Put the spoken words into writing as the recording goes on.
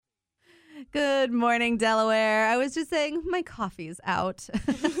Good morning, Delaware. I was just saying my coffee's out.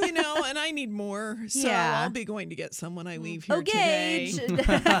 And I need more. So Yeah. I'll be going to get some when I leave here Okay. today.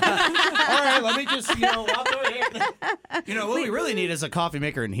 All right, let me just, walk over here. What we really need is a coffee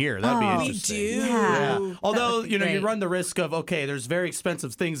maker in here. That'd be We interesting. do. Yeah. Although, be you great. run the risk of, there's very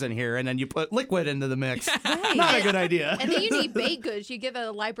expensive things in here, and then you put liquid into the mix. Right. Not a good idea. And then you need baked goods. You give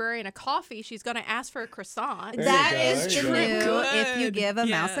a librarian a coffee, she's going to ask for a croissant. There That you go, is there true. you go. If you give a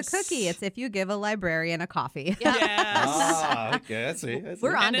mouse a Yes. cookie, it's if you give a librarian a coffee. Yeah. Ah, okay, I see.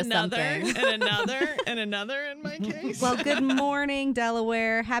 We're And onto another, something. and another, and another in my case. Well, good morning,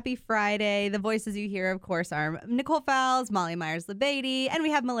 Delaware. Happy Friday. The voices you hear, of course, are Nicole Fowles, Molly Myers-Lebeatty, and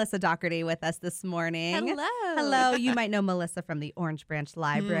we have Melissa Doherty with us this morning. Hello. Hello. You might know Melissa from the Orange Branch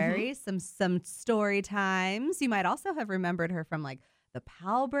Library, some story times. You might also have remembered her from the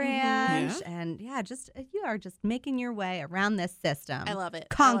Powell Branch. Yeah. And you are just making your way around this system. I love it.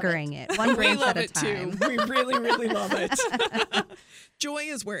 Conquering it. One we branch love at a it time. too. We really, really love it. Joy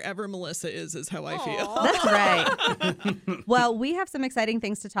is wherever Melissa is how I feel. That's right. Well, we have some exciting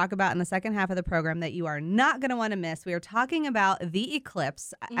things to talk about in the second half of the program that you are not going to want to miss. We are talking about the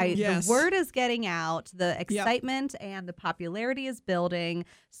eclipse. Yes. The word is getting out. The excitement and the popularity is building.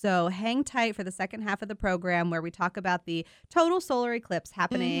 So hang tight for the second half of the program where we talk about the total solar eclipse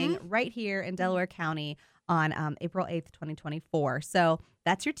happening right here in Delaware County on April 8th, 2024. So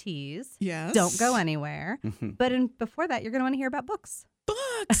that's your tease. Yes. Don't go anywhere. But before that, you're going to want to hear about books.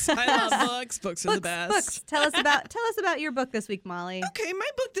 Books. I love books. Books are the best. Books. Tell us about your book this week, Molly. Okay, my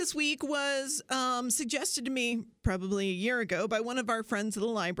book this week was suggested to me probably a year ago by one of our friends at the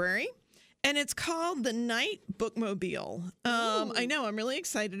library. And it's called The Night Bookmobile. I know, I'm really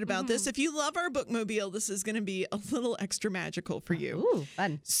excited about this. If you love our bookmobile, this is going to be a little extra magical for you. Ooh,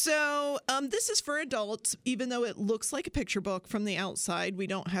 fun. So this is for adults, even though it looks like a picture book from the outside. We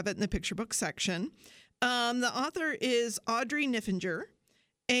don't have it in the picture book section. The author is Audrey Niffinger,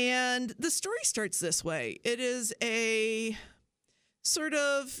 and the story starts this way. It is a sort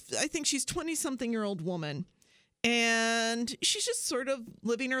of, I think she's 20-something-year-old woman. And she's just sort of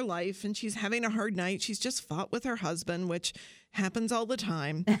living her life, and she's having a hard night. She's just fought with her husband, which happens all the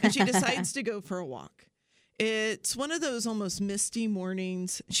time. And she decides to go for a walk. It's one of those almost misty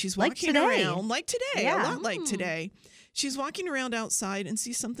mornings. She's walking around like today, a lot like today. She's walking around outside and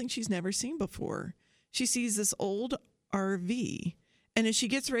sees something she's never seen before. She sees this old RV. And as she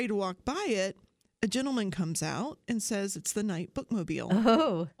gets ready to walk by it, a gentleman comes out and says it's the Night Bookmobile.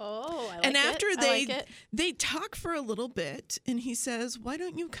 Oh. I like And after it. I like it. they talk for a little bit, and he says, "Why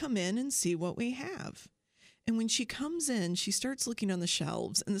don't you come in and see what we have?" And when she comes in, she starts looking on the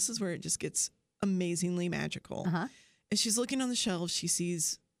shelves, and this is where it just gets amazingly magical. As she's looking on the shelves, she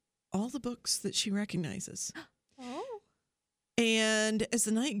sees all the books that she recognizes. Oh. And as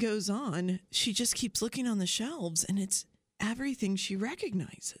the night goes on, she just keeps looking on the shelves, and it's everything she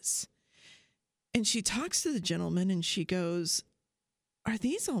recognizes. And she talks to the gentleman, and she goes, "Are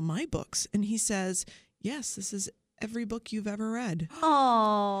these all my books?" And he says, "Yes, this is every book you've ever read."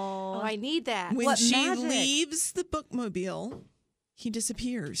 Oh, I need that. When What she magic. leaves the bookmobile, he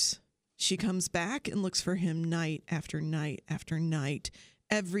disappears. She comes back and looks for him night after night after night.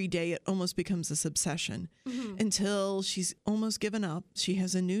 Every day, it almost becomes this obsession until she's almost given up. She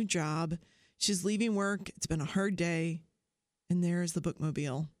has a new job. She's leaving work. It's been a hard day. And there's the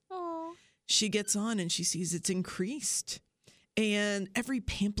bookmobile. Oh. She gets on and she sees it's increased. And every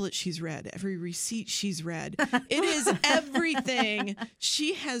pamphlet she's read, every receipt she's read, it is everything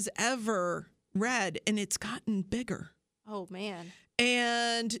she has ever read. And it's gotten bigger. Oh, man.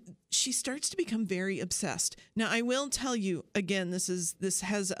 And she starts to become very obsessed. Now, I will tell you, again, this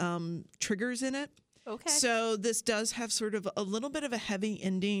has triggers in it. Okay. So this does have sort of a little bit of a heavy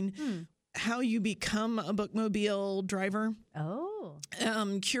ending. How you become a bookmobile driver. Oh.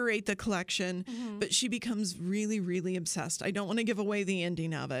 Curate the collection, but she becomes really, really obsessed. I don't want to give away the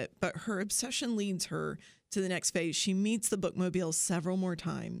ending of it, but her obsession leads her to the next phase. She meets the bookmobile several more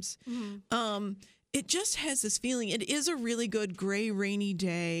times. It just has this feeling. It is a really good gray, rainy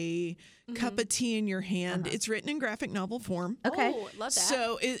day, cup of tea in your hand. It's written in graphic novel form. Okay. Oh, love that.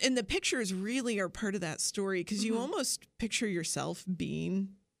 So, and the pictures really are part of that story because you almost picture yourself being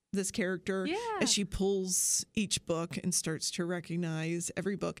this character as she pulls each book and starts to recognize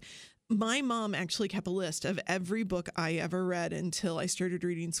every book. My mom actually kept a list of every book I ever read until I started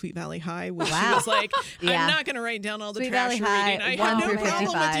reading Sweet Valley High, which she was like, I'm not going to write down all the Sweet trash Valley you're High, reading. I 1 have no through problem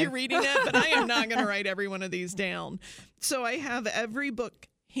with 55. you reading it, but I am not going to write every one of these down. So I have every book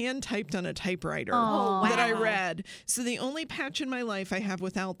hand typed on a typewriter Oh, that I wow. read. So the only patch in my life I have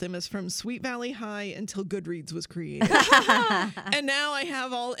without them is from Sweet Valley High until Goodreads was created. And now I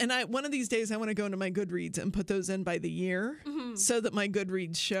have one of these days I want to go into my Goodreads and put those in by the year so that my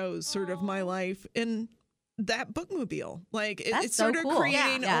Goodreads shows sort of my life in that bookmobile. Like That's it's so sort of cool.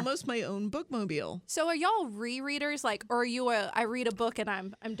 creating Yeah. almost my own bookmobile. So are y'all rereaders? Like, or are you I read a book and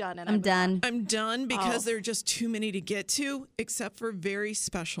I'm done and I I'm move on? done. I'm done because Oh. there are just too many to get to, except for very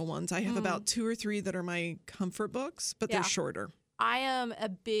special ones. I have about 2 or 3 that are my comfort books, but Yeah. they're shorter. I am a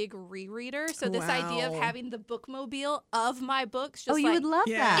big rereader, so this idea of Wow. having the bookmobile of my books, just Oh, you like, would love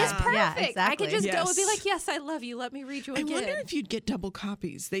Yeah. that. it's perfect. Yeah, I exactly. could just go and be Yes. like, yes, I love you. Let me read you I again. wonder if you'd get double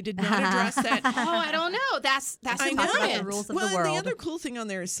copies. They did not address that. Oh, I don't know. That's I Talk about the important. rules of well, the and world. the other cool thing on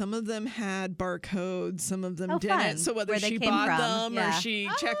there is some of them had barcodes, some of them Oh, didn't. fun. So whether Where they she came bought from. them Yeah. or she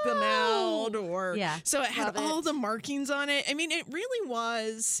checked them out, or Yeah. so it had Love all it. the markings on it. I mean, it really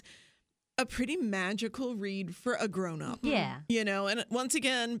was a pretty magical read for a grown up. Yeah. You know, and once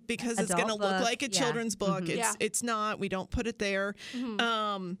again, because it's Adult going to look book, like a yeah. children's book, Mhm. Yeah. it's not. We don't put it there.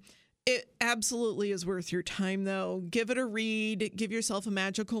 It absolutely is worth your time, though. Give it a read. Give yourself a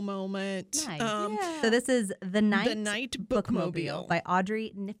magical moment. Nice. So this is The Night Bookmobile. by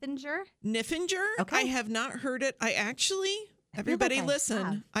Audrey Niffinger. Niffinger. Okay. I have not heard it. feel Everybody like I listen.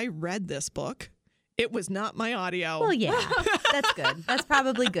 have. I read this book. It was not my audio. Well, yeah, that's good. That's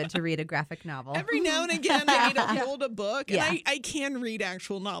probably good to read a graphic novel. Every now and again, I need to hold a book, Yeah. and I can read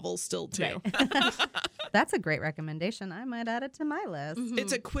actual novels still too. That's a great recommendation. I might add it to my list.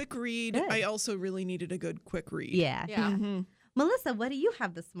 It's a quick read. Good. I also really needed a good quick read. Yeah. Yeah. Melissa, what do you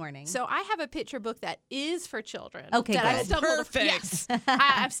have this morning? So I have a picture book that is for children. Okay, that I good. stumbled. Perfect. Yes,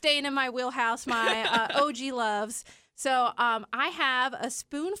 I'm staying in my wheelhouse. My OG loves. So I have A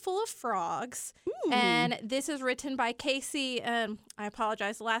Spoonful of Frogs, and this is written by Casey. And I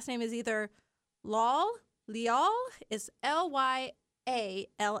apologize. The last name is either Leal. Is Lyall.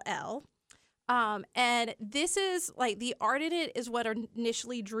 And this is like the art in it is what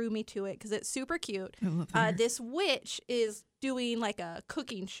initially drew me to it because it's super cute. I love that. This witch is doing like a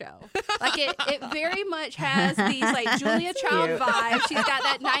cooking show. Like it very much has these like Julia Child cute. vibes. She's got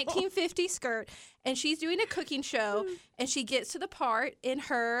that 1950 skirt and she's doing a cooking show and she gets to the part in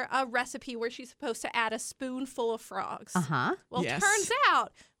her recipe where she's supposed to add a spoonful of frogs. Uh-huh. Well, Yes. turns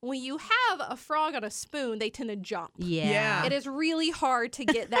out when you have a frog on a spoon, they tend to jump. Yeah. It is really hard to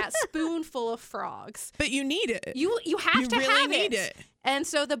get that spoonful of frogs. But you need it. You have You to really have need it. And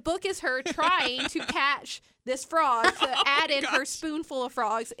so the book is her trying to catch this frog to add in her gosh. spoonful of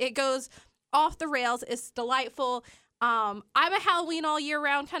frogs. It goes off the rails. It's delightful. I'm a Halloween all year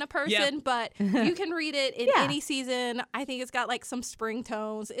round kind of person, but you can read it in Yeah. any season. I think it's got like some spring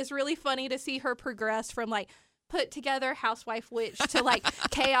tones. It's really funny to see her progress from like put together housewife witch to like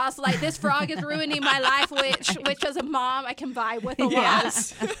chaos, like this frog is ruining my life witch, which as a mom I can vibe with a lot.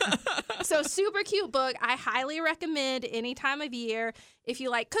 Yes. So super cute book. I highly recommend any time of year. If you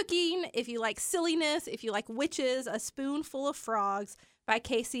like cooking, if you like silliness, if you like witches, A Spoonful of Frogs by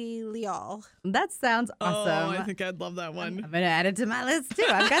Casey Leal. That sounds awesome. Oh, I think I'd love that one. I'm gonna add it to my list too.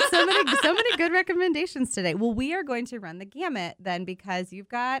 I've got so many good recommendations today. Well, we are going to run the gamut then because you've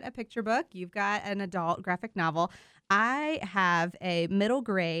got a picture book, you've got an adult graphic novel. I have a middle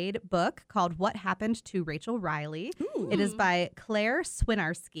grade book called What Happened to Rachel Riley. It is by Claire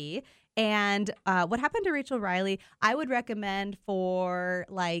Swinarski. And What Happened to Rachel Riley, I would recommend for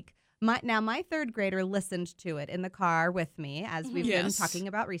like my third grader listened to it in the car with me as we've been Yes. talking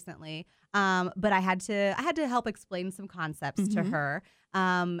about recently. But I had to help explain some concepts to her.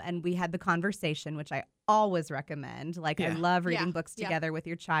 And we had the conversation, which I always recommend. Like I Yeah. love reading Yeah. books Yeah. together with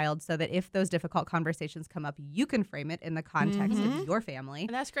your child so that if those difficult conversations come up, you can frame it in the context of your family.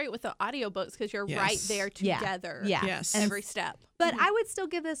 And that's great with the audiobooks because you're Yes. right there Yeah. together. Yeah. Yes. Every step. But I would still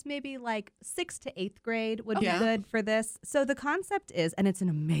give this maybe like 6th to 8th grade would be Okay. good for this. So the concept is, and it's an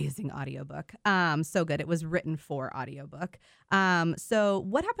amazing audiobook. So good. It was written for audiobook. So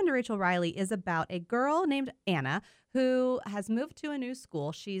What Happened to Rachel Riley is about a girl named Anna who has moved to a new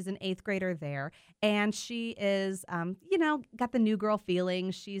school. She's an 8th grader there. And she is, got the new girl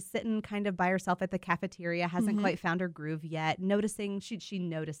feeling. She's sitting kind of by herself at the cafeteria, hasn't quite found her groove yet, noticing, she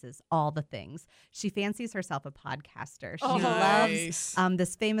notices all the things. She fancies herself a podcaster. She Nice. loves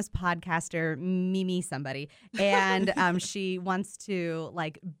this famous podcaster, Mimi somebody. And she wants to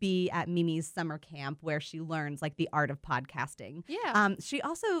like be at Mimi's summer camp where she learns like the art of podcasting. Yeah. She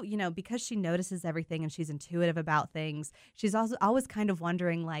also, because she notices everything and she's intuitive about things, she's also always kind of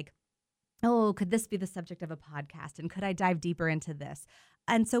wondering like, oh, could this be the subject of a podcast? And could I dive deeper into this?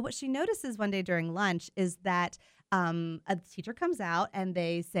 And so what she notices one day during lunch is that a teacher comes out and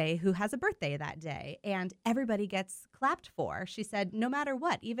they say who has a birthday that day, and everybody gets clapped for. She said, no matter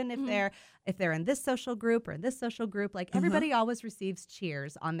what, even if they're in this social group or in this social group, like everybody always receives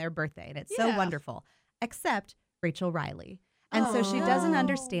cheers on their birthday, and it's so wonderful, except Rachel Riley. And so she doesn't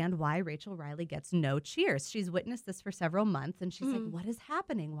understand why Rachel Riley gets no cheers. She's witnessed this for several months, and she's like, what is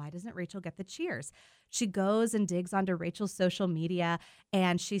happening? Why doesn't Rachel get the cheers? She goes and digs onto Rachel's social media,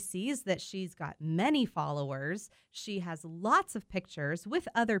 and she sees that she's got many followers. She has lots of pictures with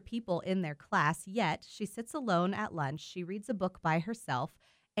other people in their class, yet she sits alone at lunch. She reads a book by herself,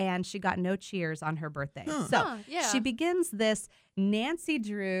 and she got no cheers on her birthday. So she begins this Nancy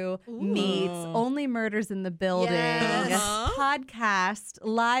Drew meets Only Murders in the Building podcast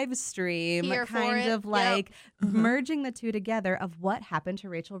live stream, Here for kind it. of like merging the two together of what happened to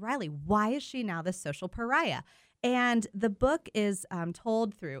Rachel Riley. Why is she now this social pariah? And the book is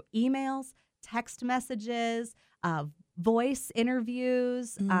told through emails, text messages, voice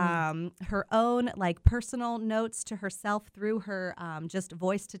interviews, her own like personal notes to herself through her just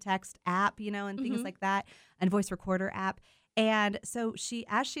voice to text app, and things like that, and voice recorder app. And so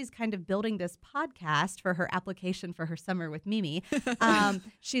as she's kind of building this podcast for her application for her summer with Mimi,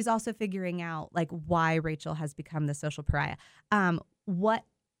 she's also figuring out like why Rachel has become the social pariah. What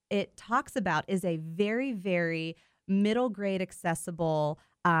it talks about is a very, very middle grade accessible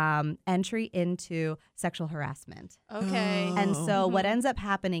entry into sexual harassment. Okay. And so what ends up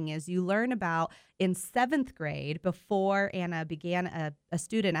happening is you learn about in 7th grade, before Anna began a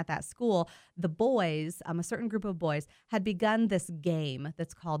student at that school, the boys, a certain group of boys, had begun this game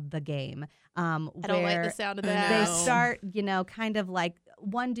that's called The Game. I don't like the sound of that. They start, kind of like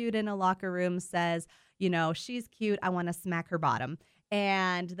one dude in a locker room says, she's cute, I want to smack her bottom.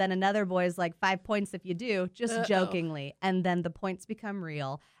 And then another boy's like 5 points if you do, just jokingly. And then the points become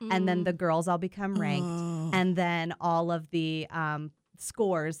real. And then the girls all become ranked. And then all of the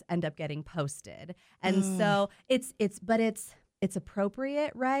scores end up getting posted. And so it's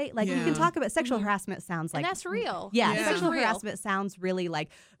appropriate, right? Like you can talk about sexual harassment sounds like. And that's real. Yeah, This is sexual real. harassment sounds really like,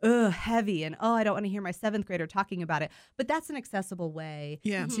 heavy and, I don't want to hear my 7th grader talking about it. But that's an accessible way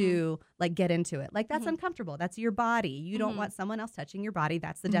to like get into it. Like that's uncomfortable. That's your body. You don't want someone else touching your body.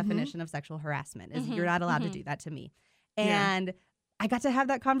 That's the definition of sexual harassment is you're not allowed to do that to me. And I got to have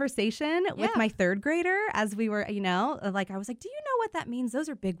that conversation with my 3rd grader as we were, like I was like, do you know what that means? Those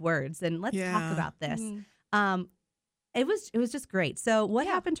are big words. And let's talk about this. It was just great. So what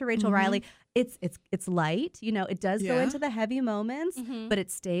happened to Rachel Riley? It's light. It does go into the heavy moments, but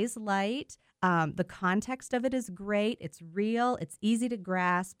it stays light. The context of it is great. It's real. It's easy to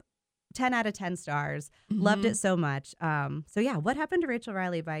grasp. 10 out of 10 stars. Loved it so much. What happened to Rachel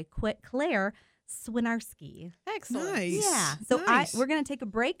Riley by Claire Swinarski. Excellent. Nice. Yeah. So Nice. we're going to take a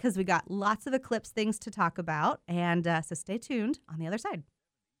break because we got lots of Eclipse things to talk about. And so stay tuned on the other side.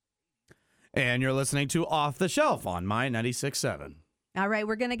 And you're listening to Off the Shelf on My 96.7. All right,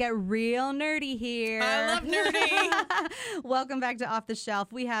 we're going to get real nerdy here. I love nerdy. Welcome back to Off the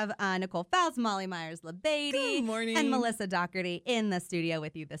Shelf. We have Nicole Fouts, Molly Myers-LaBady, Good morning. and Melissa Doherty in the studio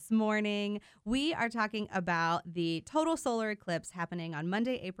with you this morning. We are talking about the total solar eclipse happening on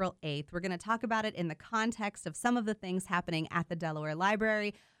Monday, April 8th. We're going to talk about it in the context of some of the things happening at the Delaware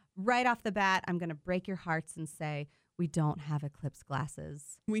Library. Right off the bat, I'm going to break your hearts and say, we don't have eclipse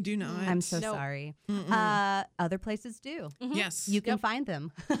glasses. We do not. I'm so Nope. sorry. Other places do. Yes. You can find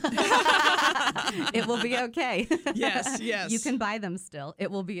them. It will be okay. Yes, yes. You can buy them still. It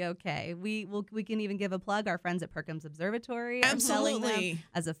will be okay. We can even give a plug. Our friends at Perkins Observatory are selling them Absolutely.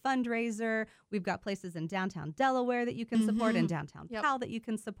 as a fundraiser. We've got places in downtown Delaware that you can support, and downtown Yep. Powell that you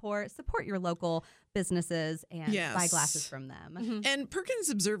can support. Support your local businesses and Yes. buy glasses from them. And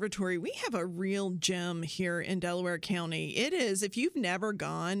Perkins Observatory, we have a real gem here in Delaware County. It is, if you've never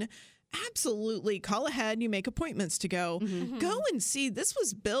gone, absolutely call ahead. You make appointments to go. Go and see. This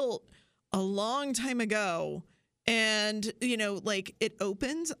was built a long time ago. And, like it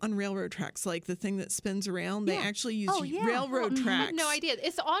opens on railroad tracks, like the thing that spins around. They actually use railroad I tracks. have no idea.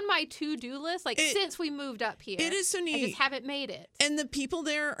 It's on my to-do list since we moved up here. It is so I neat. just haven't made it. And the people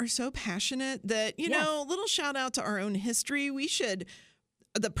there are so passionate that, little shout out to our own history.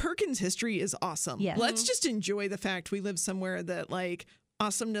 The Perkins history is awesome. Yes. Let's just enjoy the fact we live somewhere that like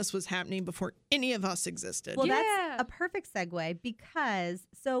awesomeness was happening before any of us existed. Well, Yeah. that's a perfect segue because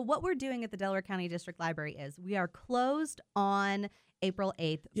what we're doing at the Delaware County District Library is we are closed on April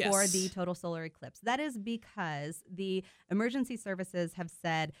 8th Yes. for the total solar eclipse. That is because the emergency services have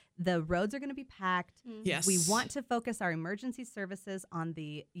said the roads are going to be packed. Yes. We want to focus our emergency services on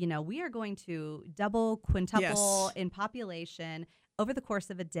we are going to double, quintuple in population over the course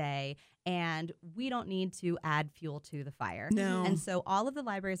of a day, and we don't need to add fuel to the fire. No. And so all of the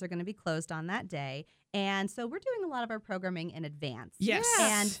libraries are going to be closed on that day. And so we're doing a lot of our programming in advance. Yes.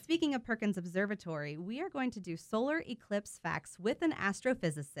 And speaking of Perkins Observatory, we are going to do solar eclipse facts with an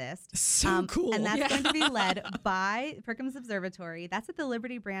astrophysicist. So cool. And that's going to be led by Perkins Observatory. That's at the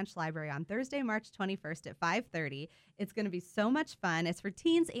Liberty Branch Library on Thursday, March 21st at 5:30. It's going to be so much fun. It's for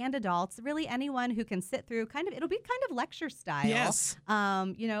teens and adults, really anyone who can sit through it'll be kind of lecture style. Yes.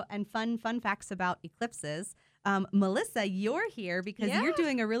 And fun facts about eclipses. Melissa, you're here because you're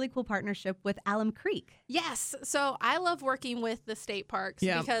doing a really cool partnership with Alum Creek. Yes. So I love working with the state parks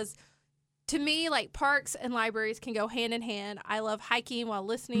because to me, like, parks and libraries can go hand in hand. I love hiking while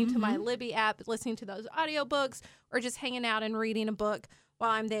listening to my Libby app, listening to those audiobooks, or just hanging out and reading a book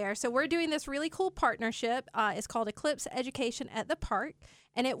while I'm there. So we're doing this really cool partnership. It's called Eclipse Education at the Park,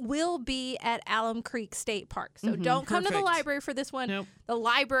 and it will be at Alum Creek State Park. So don't come to the Perfect. library for this one. Nope. The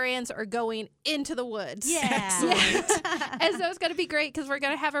librarians are going into the woods. Yeah. And so it's going to be great because we're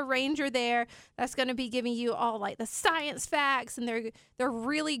going to have a ranger there that's going to be giving you all like the science facts, and they're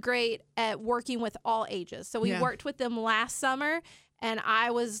really great at working with all ages. So we worked with them last summer, and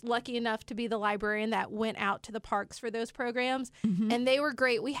I was lucky enough to be the librarian that went out to the parks for those programs, and they were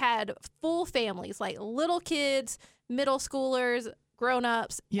great. We had full families, like little kids, middle schoolers,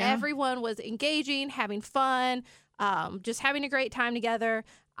 grown-ups. Yeah. Everyone was engaging, having fun, just having a great time together.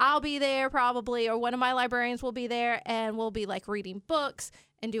 I'll be there probably, or one of my librarians will be there, and we'll be like reading books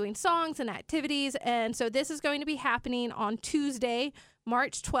and doing songs and activities. And so this is going to be happening on Tuesday,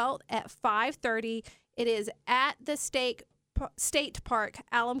 March 12th at 5:30. It is at the state park,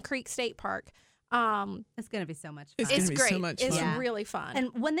 Alum Creek State Park. It's going to be so much fun. It's gonna It's be great. so much It's fun. really fun. And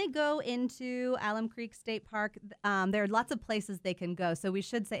when they go into Alum Creek State Park, there are lots of places they can go. So we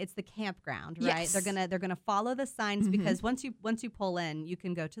should say it's the campground, right? Yes. They're gonna follow the signs because once you pull in, you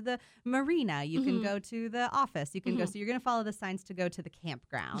can go to the marina, you can go to the office, you can go. So you're gonna follow the signs to go to the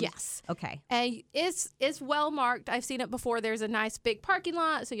campground. Yes. Okay. And it's well marked. I've seen it before. There's a nice big parking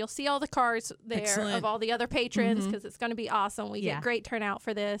lot, so you'll see all the cars there Excellent. of all the other patrons because it's going to be awesome. We Yeah. get great turnout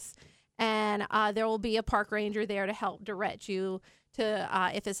for this. And there will be a park ranger there to help direct you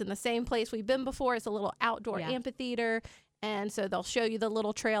to if it's in the same place we've been before. It's a little outdoor amphitheater. And so they'll show you the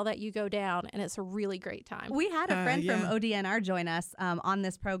little trail that you go down, and it's a really great time. We had a friend from yeah. ODNR join us on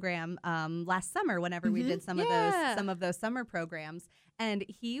this program last summer whenever we did some of those summer programs. And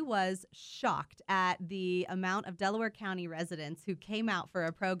he was shocked at the amount of Delaware County residents who came out for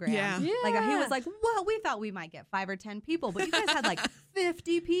a program. Yeah. Like he was like, "Well, we thought we might get 5 or 10 people, but you guys had like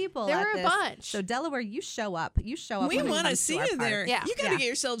 50 people." There at were a this. bunch. So Delaware, you show up. You show up. We when it want to comes see our you park. there. Yeah. You got to get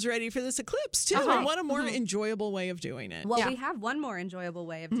yourselves ready for this eclipse too. And what a more enjoyable way of doing it. Well, we have one more enjoyable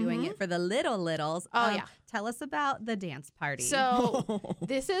way of doing it for the littles. Oh, yeah. Tell us about the dance party. So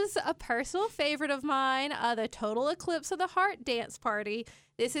this is a personal favorite of mine, the Total Eclipse of the Heart dance party.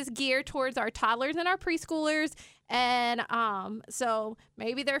 This is geared towards our toddlers and our preschoolers. And so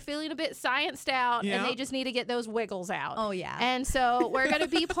maybe they're feeling a bit scienced out and they just need to get those wiggles out. Oh, yeah. And so we're going to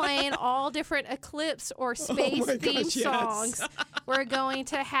be playing all different eclipse or space-themed songs. We're going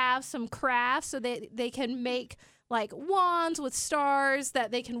to have some crafts so that they can make like wands with stars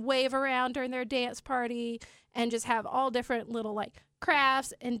that they can wave around during their dance party, and just have all different little like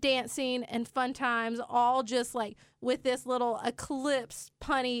crafts and dancing and fun times, all just like with this little eclipse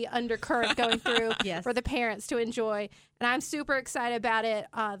punny undercurrent going through for the parents to enjoy. And I'm super excited about it.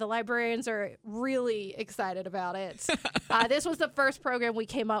 The librarians are really excited about it. This was the first program we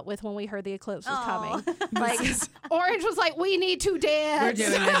came up with when we heard the eclipse was coming. Like Orange was like, we need to dance. We're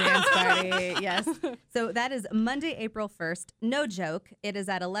doing the dance party. Yes. So that is Monday, April 1st. No joke. It is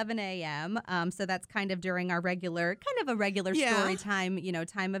at 11 a.m. So that's kind of during our regular story time,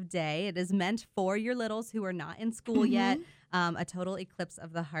 time of day. It is meant for your littles who are not in school yet. A Total Eclipse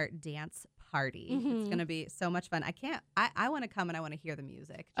of the Heart dance party. It's going to be so much fun. I want to come and I want to hear the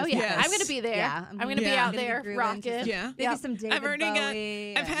music. Oh, yeah. I'm going to be there. Yeah. I'm going to be out there rocking. Maybe some David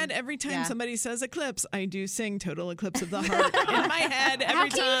Bowie. I've had every time somebody says eclipse, I do sing Total Eclipse of the Heart in my head every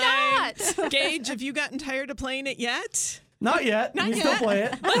time. How can you not? Gage, have you gotten tired of playing it yet? Not yet. Not you yet. still play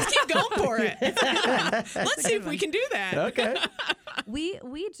it. Let's keep going for it. Let's see if we can do that. Okay. We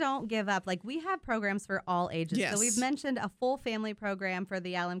don't give up. Like, we have programs for all ages. Yes. So we've mentioned a full family program for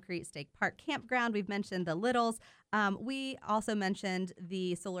the Alum Creek State Park Campground. We've mentioned the littles. We also mentioned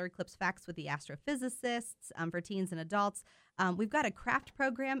the solar eclipse facts with the astrophysicists for teens and adults. We've got a craft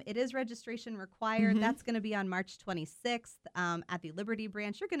program. It is registration required. That's going to be on March 26th at the Liberty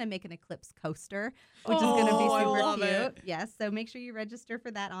Branch. You're going to make an eclipse coaster, which is going to be I super love cute. it. Yes, so make sure you register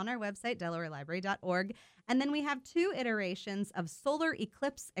for that on our website, DelawareLibrary.org. And then we have 2 iterations of Solar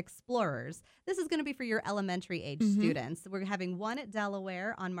Eclipse Explorers. This is going to be for your elementary age students. We're having one at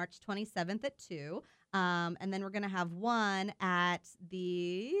Delaware on March 27th at 2. And then we're going to have one at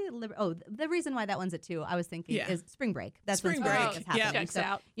the the reason why that one's at 2, I was thinking, is spring break. That's when Spring spring break break. is happening. Checks So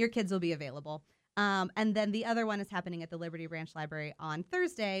out. your kids will be available. And then the other one is happening at the Liberty Branch Library on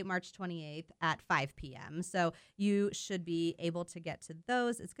Thursday, March 28th at 5 p.m. So you should be able to get to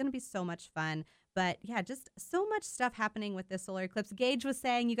those. It's going to be so much fun. But yeah, just so much stuff happening with this solar eclipse. Gage was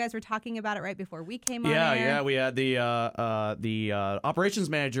saying you guys were talking about it right before we came on air. Yeah, we had the operations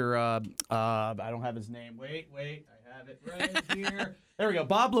manager. I don't have his name. Wait, I have it right here. There we go.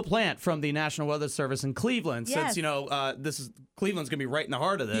 Bob LaPlante from the National Weather Service in Cleveland. Yes. Since Cleveland's gonna be right in the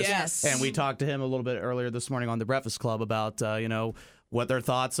heart of this. Yes. And we talked to him a little bit earlier this morning on the Breakfast Club about what their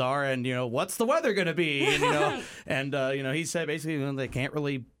thoughts are and what's the weather gonna be and he said basically they can't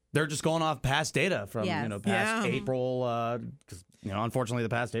really. They're just going off past data from past April because unfortunately the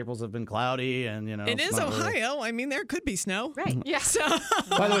past Aprils have been cloudy and It it's is not really- Ohio. I mean, there could be snow. Right. Yeah. So,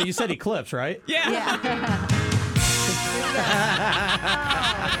 By the way, you said eclipse, right? yeah. Yeah.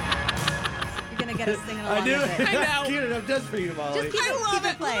 You're going to get us singing along with it. I know. Queued it up just for you, Molly. Just keep I it, love keep it.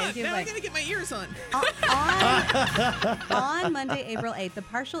 it playing. Look, Keep it now I'm playing. going to get my ears on. On Monday, April 8th, the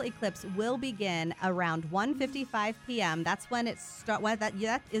partial eclipse will begin around 1:55 p.m. That's when it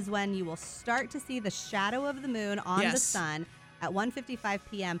that is when you will start to see the shadow of the moon on the Yes. sun at 1:55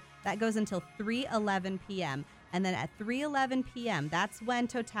 p.m. That goes until 3:11 p.m. And then at 3:11 p.m., that's when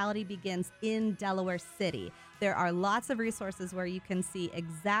totality begins in Delaware City. There are lots of resources where you can see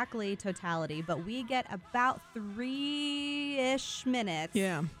exactly totality, but we get about 3-ish minutes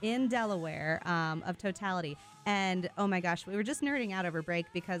in Delaware of totality. And oh my gosh, we were just nerding out over break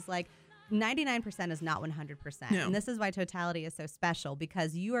because 99% is not 100%. No. And this is why totality is so special,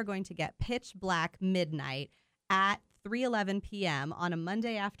 because you are going to get pitch black midnight at 3:11 p.m. on a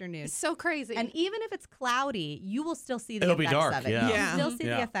Monday afternoon. It's so crazy. And even if it's cloudy, you will still see the It'll be effects dark, of it. yeah. You Yeah. will still see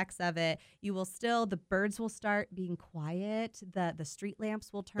Yeah. the effects of it. You will still, the birds will start being quiet. The street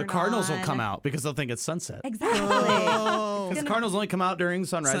lamps will turn The Cardinals will on. come out because they'll think it's sunset. Exactly. Oh. Because the Cardinals only come out during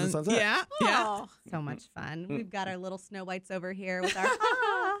sunrise and sunset. Yeah. Yeah. Oh. So much fun. We've got our little Snow Whites over here with our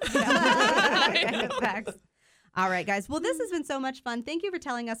effects. All right, guys. Well, this has been so much fun. Thank you for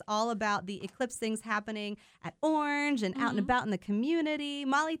telling us all about the eclipse things happening at Orange and out and about in the community.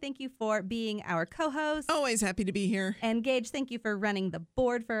 Molly, thank you for being our co-host. Always happy to be here. And Gage, thank you for running the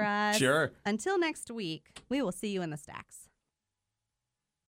board for us. Sure. Until next week, we will see you in the stacks.